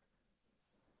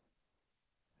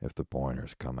 If the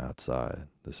pointers come outside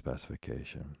the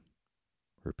specification,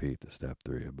 repeat the step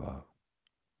 3 above.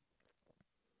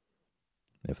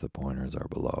 If the pointers are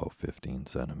below 15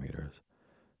 centimeters,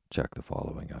 check the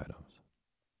following items.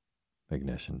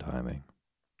 Ignition timing,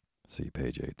 see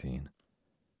page 18.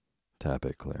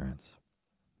 Tappet clearance,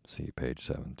 see page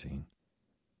 17.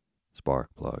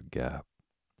 Spark plug gap,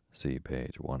 see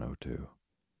page 102.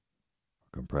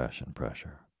 Compression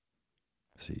pressure,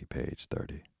 see page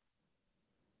 30.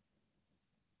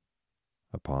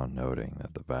 Upon noting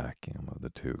that the vacuum of the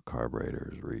two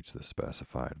carburetors reach the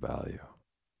specified value,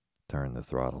 turn the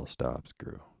throttle stop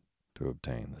screw to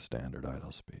obtain the standard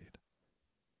idle speed.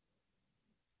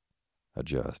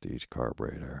 Adjust each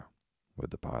carburetor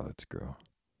with the pilot screw.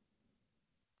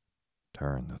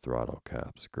 Turn the throttle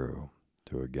cap screw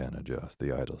to again adjust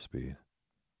the idle speed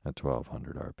at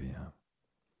 1200 RPM.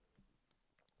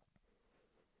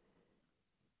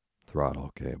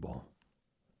 Throttle cable.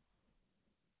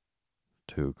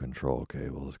 2 control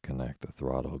cables connect the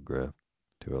throttle grip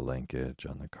to a linkage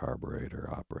on the carburetor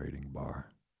operating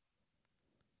bar.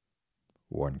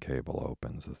 One cable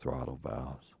opens the throttle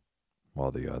valves,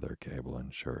 while the other cable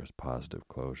ensures positive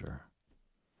closure.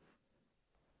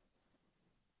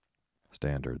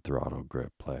 Standard throttle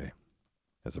grip play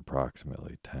is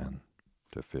approximately 10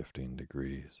 to 15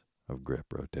 degrees of grip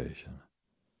rotation.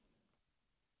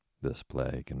 This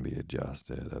play can be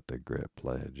adjusted at the grip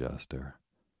play adjuster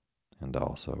and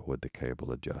also with the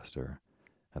cable adjuster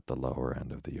at the lower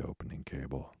end of the opening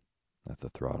cable at the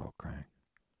throttle crank.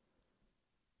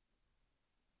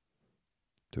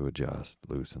 To adjust,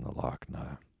 loosen the lock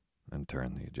nut and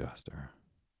turn the adjuster.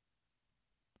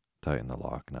 Tighten the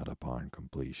lock nut upon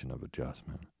completion of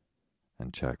adjustment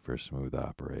and check for smooth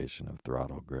operation of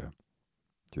throttle grip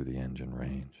through the engine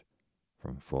range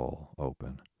from full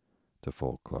open to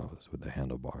full close with the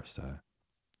handlebar set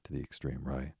to the extreme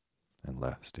right and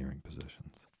left steering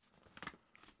positions.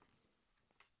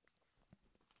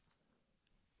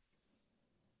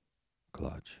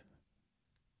 Clutch.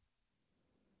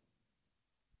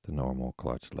 The normal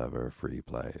clutch lever free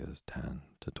play is 10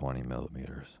 to 20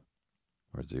 millimeters,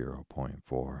 or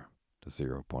 0.4 to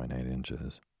 0.8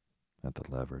 inches at the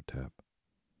lever tip.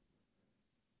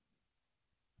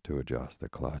 To adjust the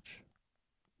clutch,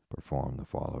 perform the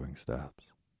following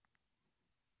steps.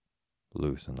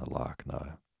 Loosen the lock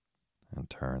nut and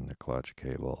turn the clutch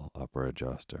cable upper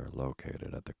adjuster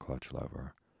located at the clutch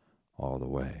lever all the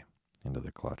way into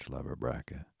the clutch lever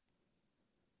bracket.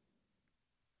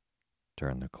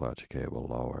 Turn the clutch cable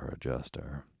lower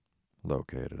adjuster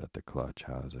located at the clutch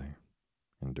housing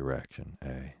in direction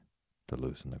A to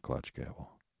loosen the clutch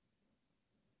cable.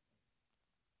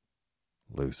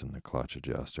 Loosen the clutch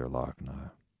adjuster lock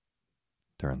nut.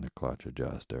 Turn the clutch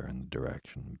adjuster in the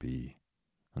direction B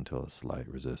until a slight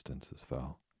resistance is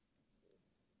felt.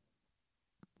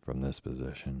 From this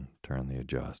position, turn the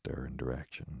adjuster in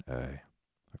direction A,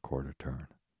 a quarter turn.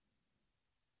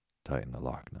 Tighten the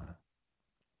lock nut.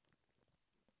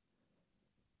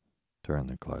 Turn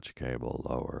the clutch cable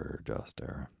lower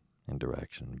adjuster in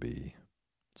direction B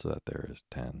so that there is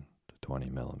 10 to 20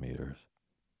 millimeters,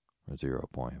 or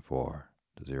 0.4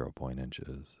 to 0.8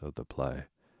 inches of the play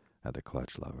at the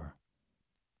clutch lever.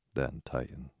 Then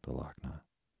tighten the lock nut.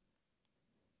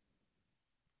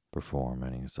 Perform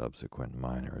any subsequent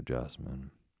minor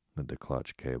adjustment with the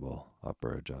clutch cable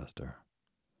upper adjuster.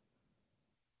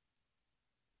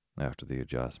 After the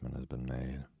adjustment has been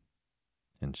made,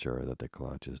 ensure that the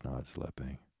clutch is not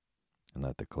slipping and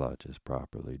that the clutch is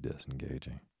properly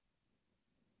disengaging.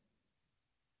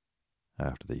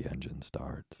 After the engine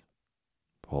starts,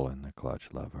 pull in the clutch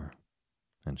lever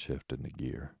and shift into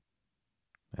gear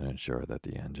and ensure that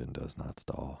the engine does not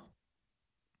stall,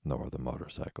 nor the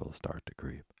motorcycle start to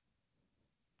creep.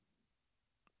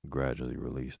 Gradually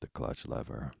release the clutch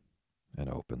lever and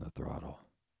open the throttle.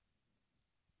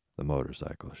 The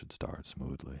motorcycle should start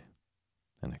smoothly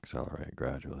and accelerate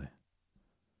gradually.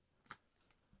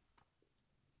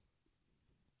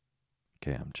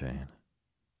 Cam chain.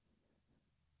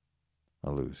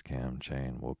 A loose cam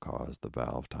chain will cause the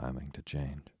valve timing to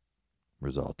change,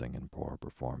 resulting in poor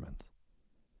performance.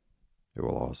 It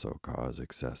will also cause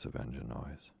excessive engine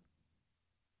noise.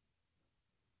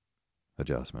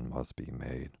 Adjustment must be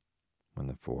made when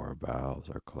the 4 valves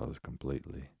are closed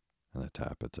completely and the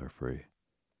tappets are free.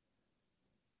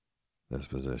 This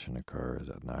position occurs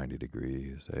at 90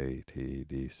 degrees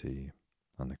ATDC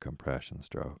on the compression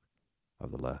stroke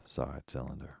of the left side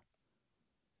cylinder.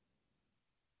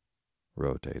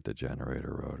 Rotate the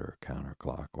generator rotor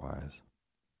counterclockwise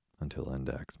until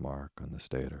index mark on the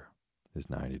stator is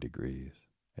 90 degrees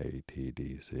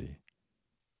ATDC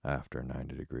after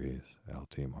 90 degrees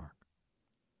LT mark.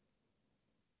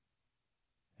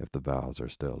 If the valves are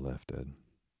still lifted,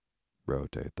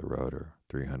 rotate the rotor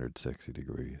 360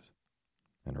 degrees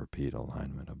and repeat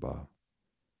alignment above.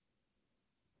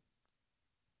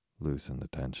 Loosen the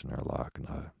tensioner lock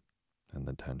nut and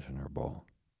the tensioner bowl.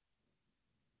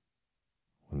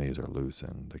 When these are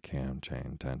loosened, the cam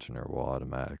chain tensioner will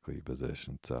automatically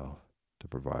position itself to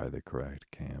provide the correct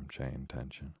cam chain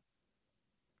tension.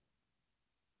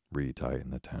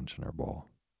 Retighten the tensioner bowl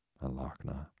and lock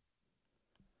nut.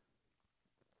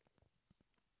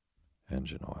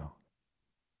 Engine oil.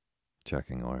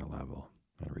 Checking oil level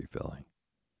and refilling.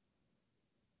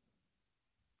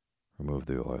 Remove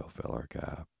the oil filler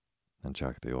cap and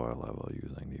check the oil level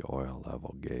using the oil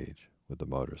level gauge with the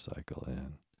motorcycle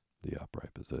in the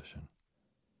upright position.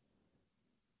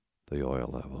 The oil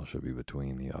level should be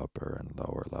between the upper and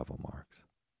lower level marks.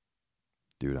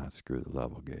 Do not screw the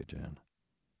level gauge in.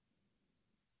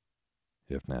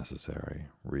 If necessary,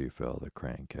 refill the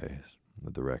crankcase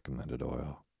with the recommended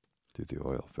oil through the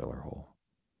oil filler hole.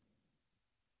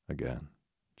 Again,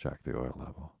 check the oil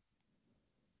level.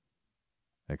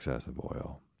 Excessive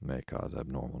oil may cause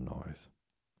abnormal noise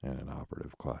and an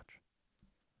operative clutch.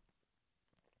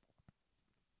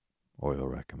 Oil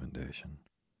recommendation.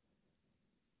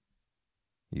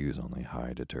 Use only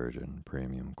high detergent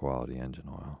premium quality engine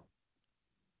oil.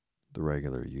 The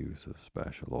regular use of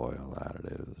special oil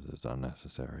additives is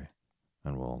unnecessary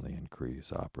and will only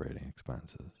increase operating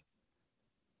expenses.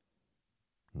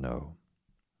 No,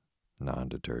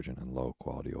 non-detergent and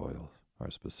low-quality oils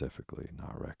are specifically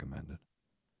not recommended.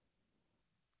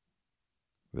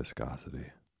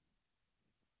 Viscosity.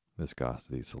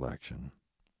 Viscosity selection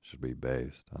should be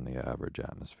based on the average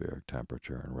atmospheric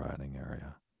temperature and riding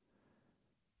area.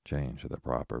 Change to the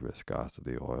proper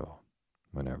viscosity oil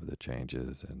whenever the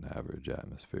changes in average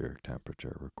atmospheric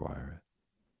temperature require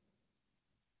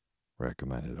it.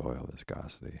 Recommended oil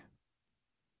viscosity.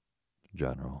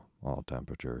 General, all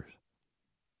temperatures,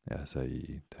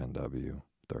 SAE 10W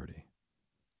 30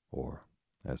 or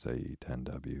SAE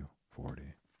 10W 40.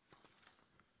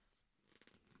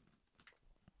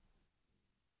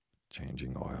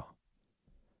 Changing oil.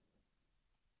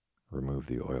 Remove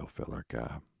the oil filler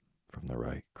cap from the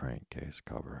right crankcase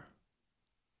cover.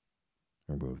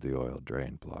 Remove the oil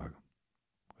drain plug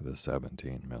with a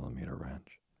 17mm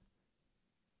wrench.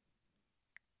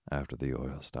 After the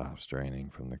oil stops draining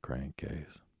from the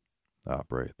crankcase,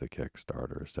 operate the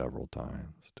kickstarter several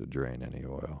times to drain any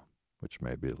oil which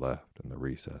may be left in the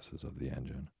recesses of the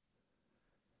engine.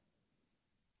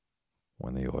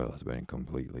 When the oil has been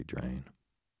completely drained,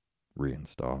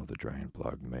 reinstall the drain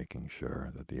plug, making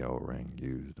sure that the O-ring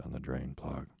used on the drain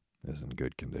plug is in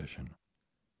good condition.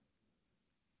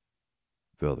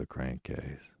 Fill the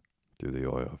crankcase through the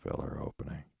oil filler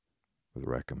opening with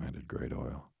recommended grade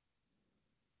oil.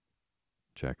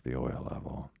 Check the oil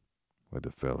level with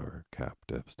the filler cap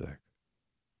dipstick.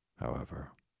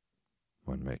 However,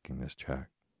 when making this check,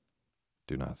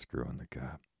 do not screw in the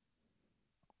cap.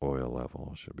 Oil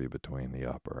level should be between the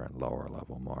upper and lower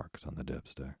level marks on the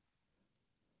dipstick.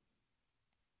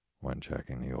 When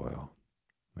checking the oil,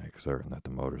 make certain that the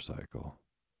motorcycle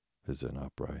is in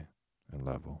upright and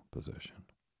level position.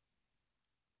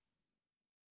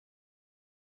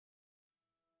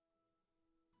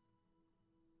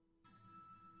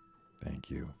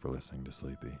 Thank you for listening to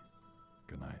Sleepy.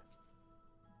 Good night.